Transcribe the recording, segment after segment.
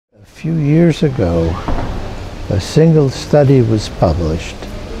few years ago, a single study was published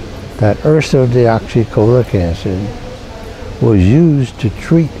that ursodeoxycholic acid was used to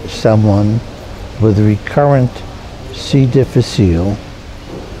treat someone with recurrent C. difficile,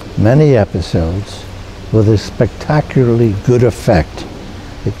 many episodes, with a spectacularly good effect.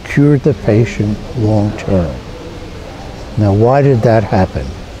 It cured the patient long term. Now, why did that happen?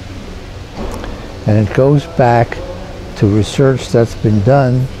 And it goes back to research that's been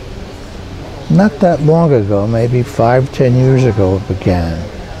done not that long ago, maybe 5-10 years ago it began,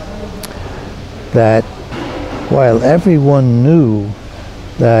 that while everyone knew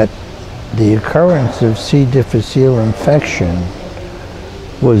that the occurrence of C. difficile infection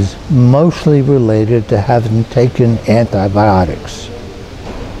was mostly related to having taken antibiotics.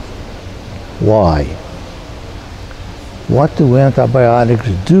 Why? What do antibiotics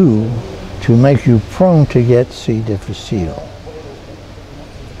do to make you prone to get C. difficile?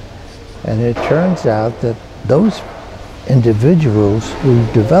 And it turns out that those individuals who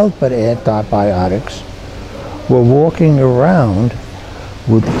developed antibiotics were walking around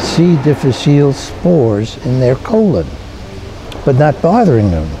with C. difficile spores in their colon, but not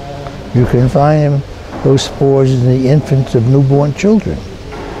bothering them. You can find those spores in the infants of newborn children.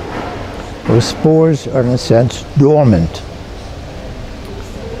 Those spores are, in a sense, dormant.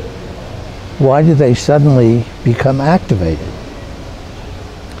 Why do they suddenly become activated?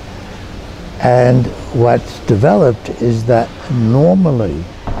 And what's developed is that normally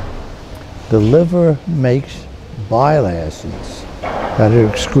the liver makes bile acids that are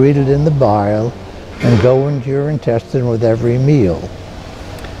excreted in the bile and go into your intestine with every meal.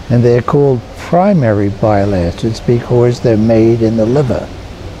 And they're called primary bile acids because they're made in the liver.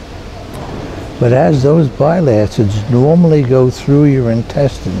 But as those bile acids normally go through your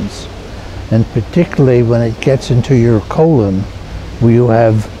intestines, and particularly when it gets into your colon, where you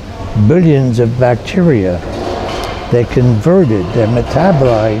have billions of bacteria, they're converted, they're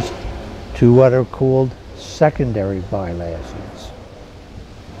metabolized to what are called secondary bile acids.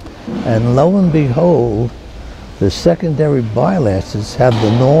 And lo and behold, the secondary bile acids have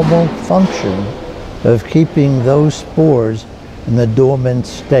the normal function of keeping those spores in the dormant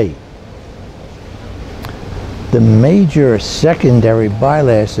state. The major secondary bile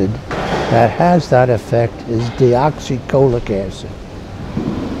acid that has that effect is deoxycholic acid.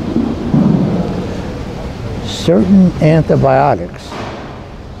 Certain antibiotics,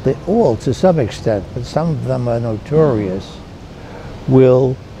 they all to some extent, but some of them are notorious,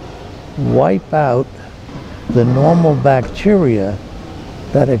 will wipe out the normal bacteria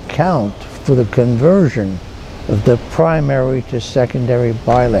that account for the conversion of the primary to secondary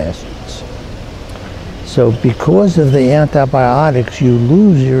bile acids. So because of the antibiotics, you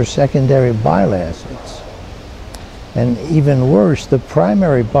lose your secondary bile acids. And even worse, the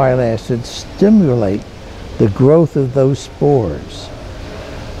primary bile acids stimulate the growth of those spores.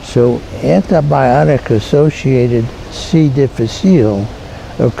 So antibiotic-associated C. difficile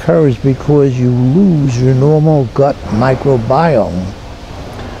occurs because you lose your normal gut microbiome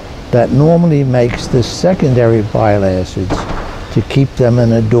that normally makes the secondary bile acids to keep them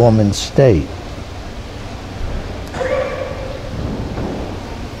in a dormant state.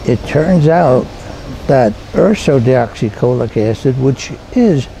 It turns out that ursodeoxycholic acid, which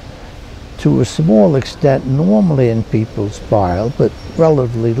is to a small extent normally in people's bile, but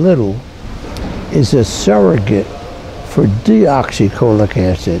relatively little, is a surrogate for deoxycholic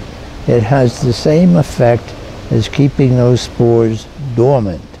acid. It has the same effect as keeping those spores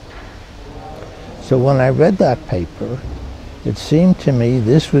dormant. So when I read that paper, it seemed to me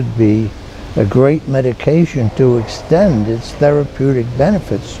this would be a great medication to extend its therapeutic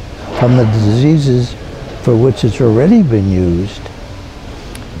benefits from the diseases for which it's already been used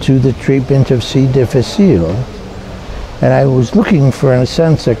to the treatment of C. difficile. And I was looking for, in a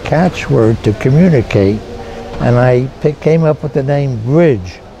sense, a catchword to communicate, and I came up with the name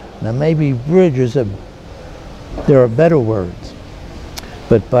bridge. Now maybe bridge is there are better words,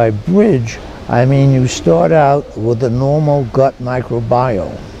 but by bridge I mean you start out with a normal gut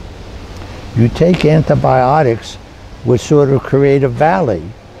microbiome. You take antibiotics which sort of create a valley.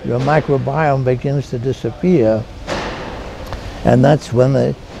 Your microbiome begins to disappear, and that's when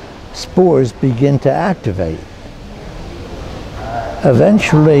the spores begin to activate.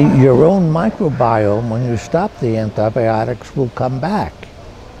 Eventually, your own microbiome, when you stop the antibiotics, will come back.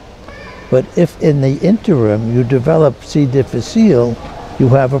 But if in the interim you develop C. difficile, you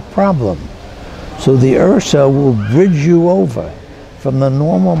have a problem. So the URSO will bridge you over from the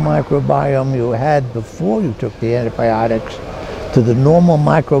normal microbiome you had before you took the antibiotics to the normal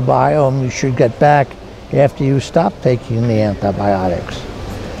microbiome you should get back after you stop taking the antibiotics.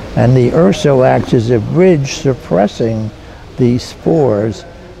 And the urso acts as a bridge suppressing these spores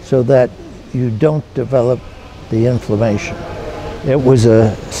so that you don't develop the inflammation. It was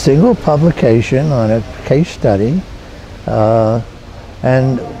a single publication on a case study,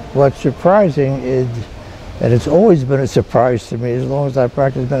 and what's surprising is, and it's always been a surprise to me as long as I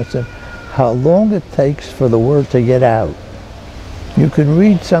practice medicine, how long it takes for the word to get out. You can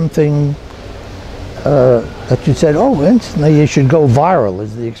read something that you said, oh, instantly it should go viral,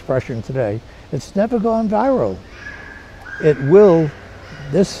 is the expression today. It's never gone viral. It will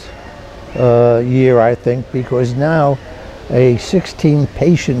this year, I think, because now a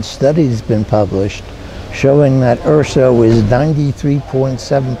 16-patient study has been published showing that Urso is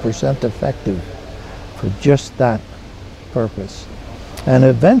 93.7% effective for just that purpose. And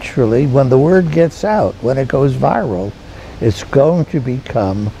eventually, when the word gets out, when it goes viral, it's going to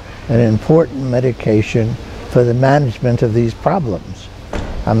become an important medication for the management of these problems.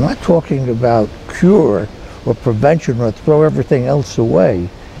 I'm not talking about cure or prevention or throw everything else away.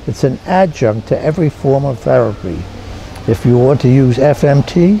 It's an adjunct to every form of therapy. If you want to use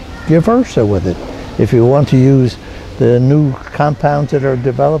FMT, give Urso with it. If you want to use the new compounds that are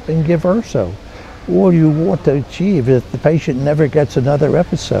developing, give Urso. All you want to achieve is the patient never gets another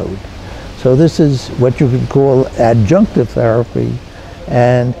episode. So this is what you could call adjunctive therapy,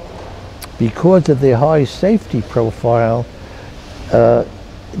 and because of the high safety profile,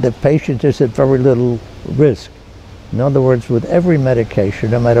 the patient is at very little risk. In other words, with every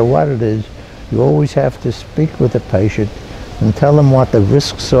medication, no matter what it is, you always have to speak with the patient and tell them what the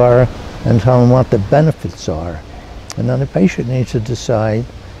risks are and tell them what the benefits are. And then the patient needs to decide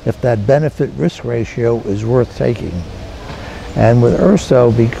if that benefit-risk ratio is worth taking. And with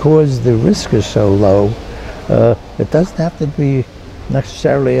Urso, because the risk is so low, it doesn't have to be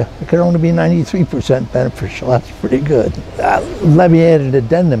necessarily, it can only be 93% beneficial. That's pretty good. Let me add an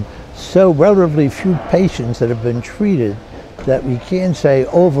addendum. So relatively few patients that have been treated that we can say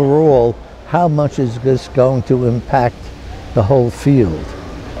overall how much is this going to impact the whole field.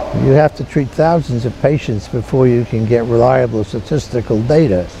 You have to treat thousands of patients before you can get reliable statistical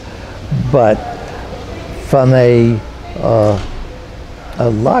data. But from a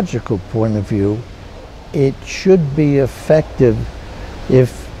logical point of view, it should be effective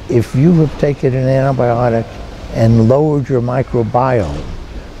if you have taken an antibiotic and lowered your microbiome,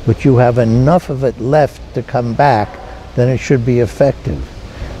 but you have enough of it left to come back, then it should be effective.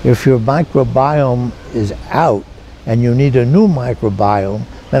 If your microbiome is out and you need a new microbiome,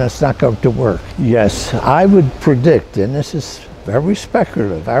 then it's not going to work. Yes, I would predict, and this is very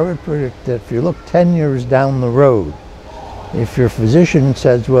speculative, I would predict that if you look 10 years down the road, if your physician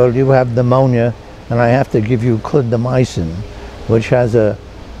says, well, you have pneumonia and I have to give you clindamycin, which has a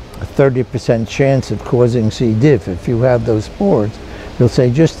 30% chance of causing C. diff if you have those spores, he'll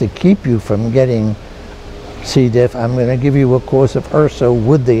say, just to keep you from getting C. diff, I'm going to give you a course of Urso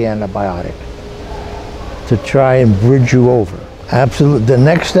with the antibiotic to try and bridge you over. Absolutely. The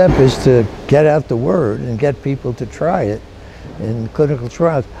next step is to get out the word and get people to try it in clinical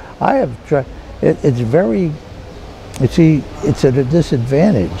trials. I have tried. It's at a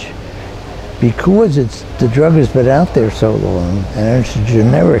disadvantage because the drug has been out there so long and it's a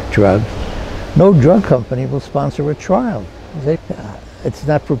generic drug. No drug company will sponsor a trial. It's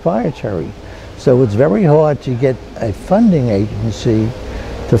not proprietary. So it's very hard to get a funding agency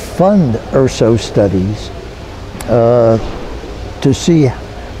to fund Urso studies to see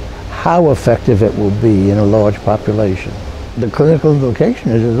how effective it will be in a large population. The clinical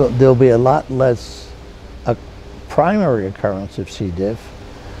implication is there'll be a lot less primary occurrence of C. diff,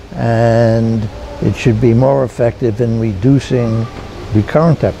 and it should be more effective in reducing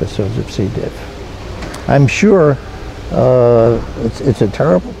recurrent episodes of C. diff. I'm sure it's a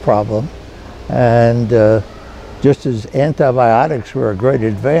terrible problem, and just as antibiotics were a great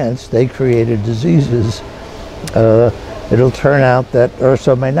advance, they created diseases. It'll turn out that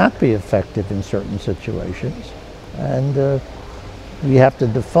Urso may not be effective in certain situations, and we have to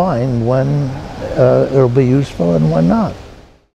define when it'll be useful and when not.